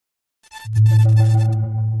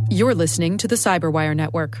You're listening to the Cyberwire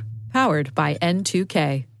Network, powered by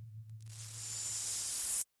N2K.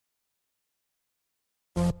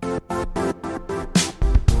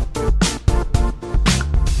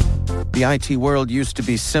 The IT world used to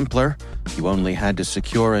be simpler. You only had to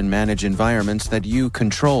secure and manage environments that you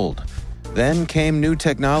controlled. Then came new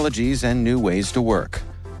technologies and new ways to work.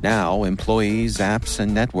 Now, employees, apps,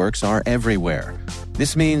 and networks are everywhere.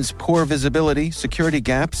 This means poor visibility, security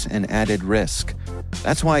gaps, and added risk.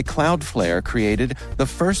 That's why Cloudflare created the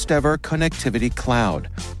first-ever connectivity cloud.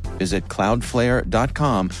 Visit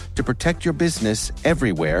cloudflare.com to protect your business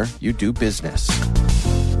everywhere you do business.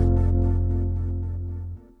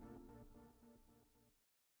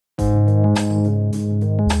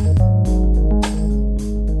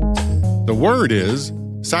 The word is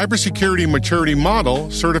Cybersecurity Maturity Model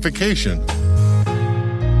Certification.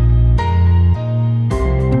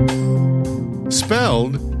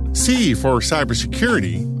 Spelled C for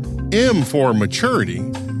cybersecurity, M for maturity,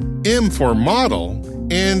 M for model,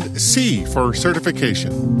 and C for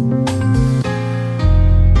certification.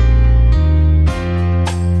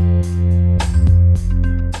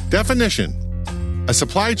 Definition: a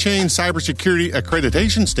supply chain cybersecurity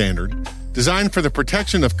accreditation standard designed for the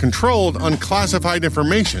protection of controlled, unclassified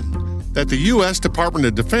information that the U.S. Department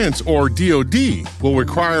of Defense, or DoD, will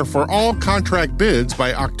require for all contract bids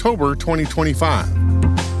by October 2025.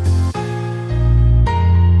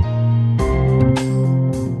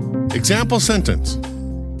 Example sentence: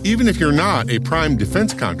 even if you're not a prime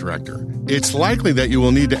defense contractor, it's likely that you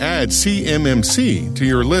will need to add CMMC to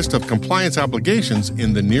your list of compliance obligations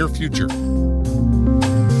in the near future.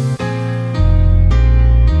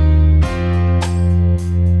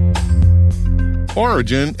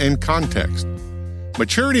 Origin and context.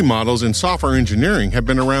 Maturity models in software engineering have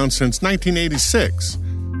been around since 1986.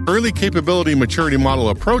 Early capability maturity model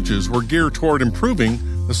approaches were geared toward improving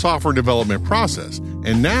the software development process,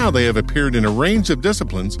 and now they have appeared in a range of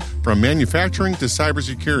disciplines from manufacturing to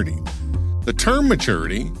cybersecurity. The term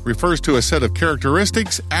maturity refers to a set of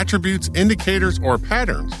characteristics, attributes, indicators, or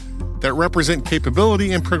patterns that represent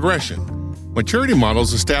capability and progression. Maturity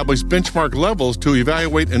models establish benchmark levels to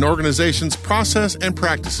evaluate an organization's process and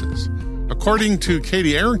practices. According to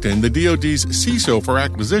Katie Arrington, the DoD's CISO for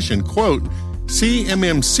acquisition, quote,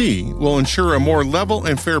 CMMC will ensure a more level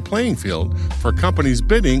and fair playing field for companies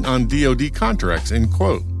bidding on DoD contracts, end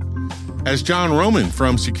quote. As John Roman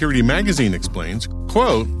from Security Magazine explains,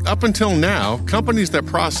 quote, up until now, companies that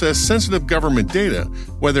process sensitive government data,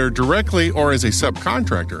 whether directly or as a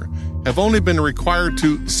subcontractor, have only been required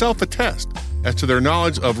to self-attest as to their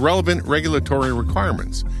knowledge of relevant regulatory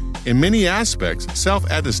requirements. In many aspects,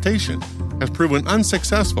 self-attestation has proven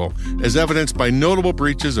unsuccessful, as evidenced by notable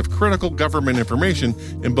breaches of critical government information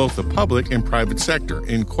in both the public and private sector,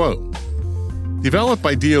 end quote. Developed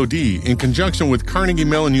by DoD in conjunction with Carnegie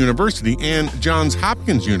Mellon University and Johns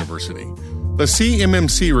Hopkins University, the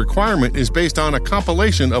CMMC requirement is based on a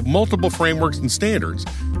compilation of multiple frameworks and standards,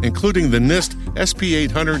 including the NIST SP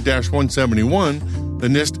 800-171, the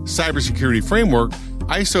NIST Cybersecurity Framework,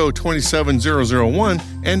 ISO 27001,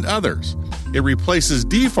 and others. It replaces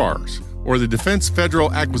DFARS, or the Defense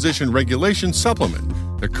Federal Acquisition Regulation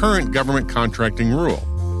Supplement, the current government contracting rule.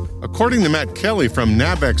 According to Matt Kelly from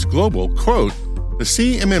Navex Global, quote, the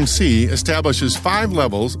CMMC establishes 5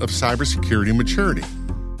 levels of cybersecurity maturity.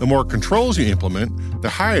 The more controls you implement, the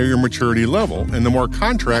higher your maturity level, and the more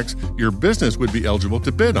contracts your business would be eligible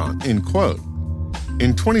to bid on, end quote.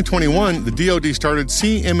 In 2021, the DoD started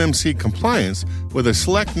CMMC compliance with a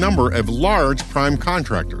select number of large prime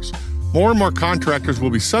contractors. More and more contractors will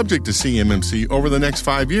be subject to CMMC over the next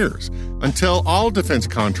 5 years, until all defense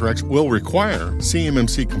contracts will require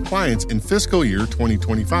CMMC compliance in fiscal year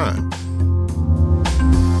 2025.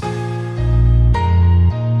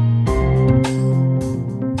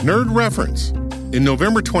 Nerd reference. In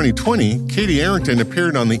November 2020, Katie Arrington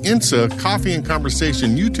appeared on the INSA Coffee and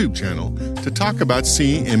Conversation YouTube channel to talk about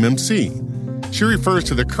CMMC. She refers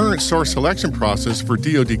to the current source selection process for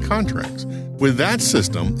DoD contracts. With that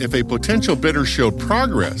system, if a potential bidder showed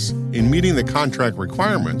progress in meeting the contract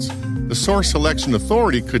requirements, the source selection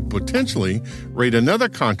authority could potentially rate another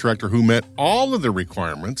contractor who met all of the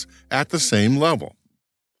requirements at the same level.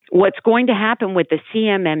 What's going to happen with the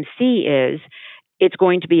CMMC is it's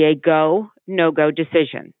going to be a go, no-go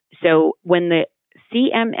decision. So when the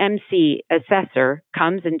CMMC assessor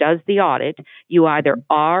comes and does the audit, you either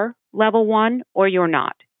are level 1 or you're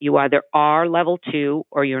not. You either are level 2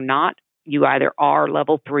 or you're not. You either are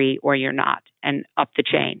level 3 or you're not, and up the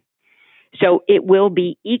chain. So it will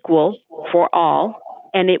be equal for all,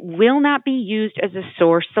 and it will not be used as a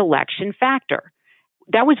source selection factor.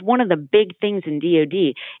 That was one of the big things in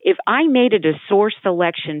DoD. If I made it a source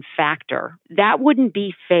selection factor, that wouldn't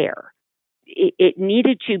be fair. It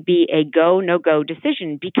needed to be a go, no-go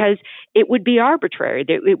decision because it would be arbitrary.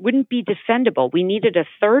 It wouldn't be defendable. We needed a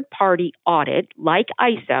third-party audit like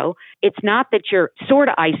ISO. It's not that you're sort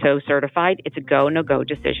of ISO certified. It's a go, no-go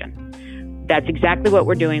decision. That's exactly what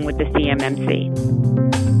we're doing with the CMMC.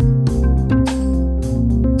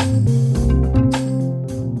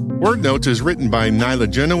 Word Notes is written by Nyla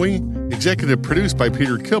Genoe, executive produced by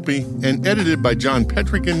Peter Kilpie, and edited by John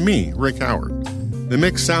Petrick and me, Rick Howard. The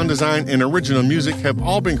mix, sound design, and original music have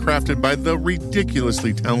all been crafted by the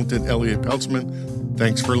ridiculously talented Elliot Peltzman.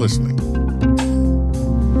 Thanks for listening.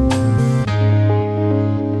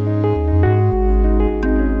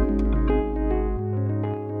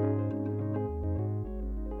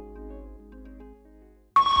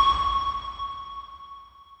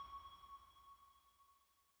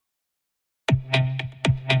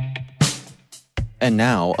 And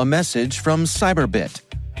now, a message from Cyberbit.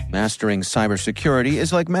 Mastering cybersecurity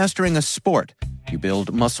is like mastering a sport. You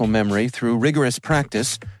build muscle memory through rigorous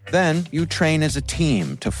practice, then you train as a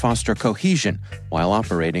team to foster cohesion while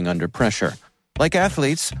operating under pressure. Like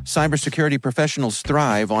athletes, cybersecurity professionals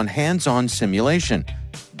thrive on hands-on simulation.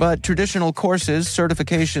 But traditional courses,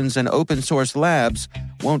 certifications, and open-source labs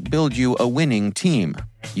won't build you a winning team.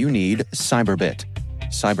 You need Cyberbit.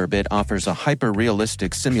 Cyberbit offers a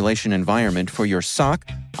hyper-realistic simulation environment for your SOC,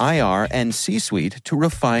 IR, and C-suite to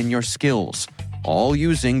refine your skills, all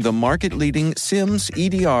using the market-leading SIMs,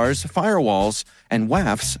 EDRs, firewalls, and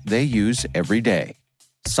WAFs they use every day.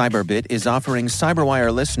 Cyberbit is offering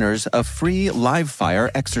CyberWire listeners a free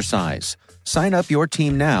live-fire exercise. Sign up your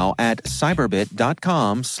team now at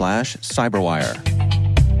cyberbit.com/cyberwire.